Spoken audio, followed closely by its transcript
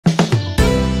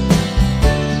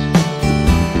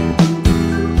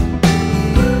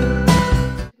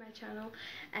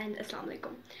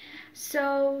Assalamualaikum.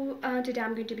 So today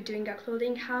I'm going to be doing a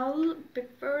clothing haul.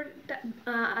 Before that,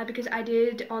 because I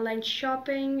did online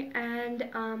shopping, and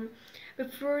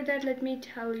before that, let me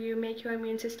tell you, make your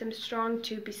immune system strong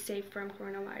to be safe from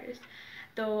coronavirus.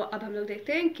 तो अब हम लोग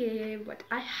देखते हैं कि what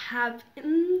I have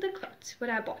in the clothes, what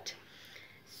I bought.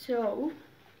 So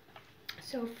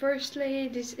firstly,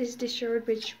 this is the shirt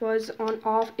which was on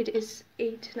off. It is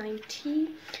 $8.90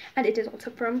 and it is also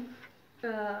from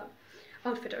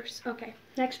Outfitters. Okay,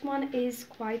 next one is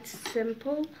quite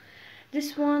simple.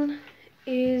 This one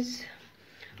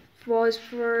was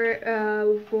for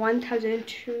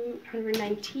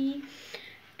 1,290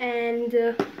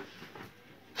 and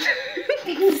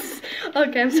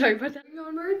okay, I'm sorry about that.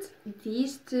 Onwards,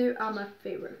 these two are my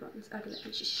favorite ones. Okay, let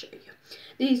me just show you.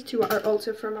 These two are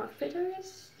also from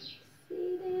Outfitters.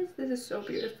 See this? This is so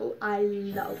beautiful. I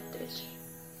loved it.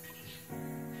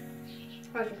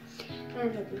 Okay,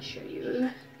 and let me show you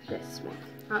this one.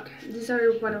 Okay, these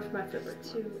are one of my favorite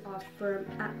two from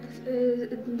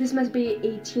this must be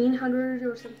 1800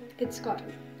 or something. It's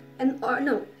cotton. And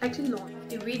no, actually not.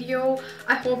 The video,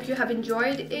 I hope you have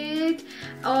enjoyed it.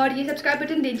 और ये subscribe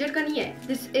button danger का नहीं है.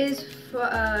 This is for,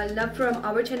 love from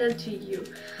our channel to you.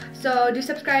 So do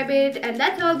subscribe it, and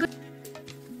that's all good.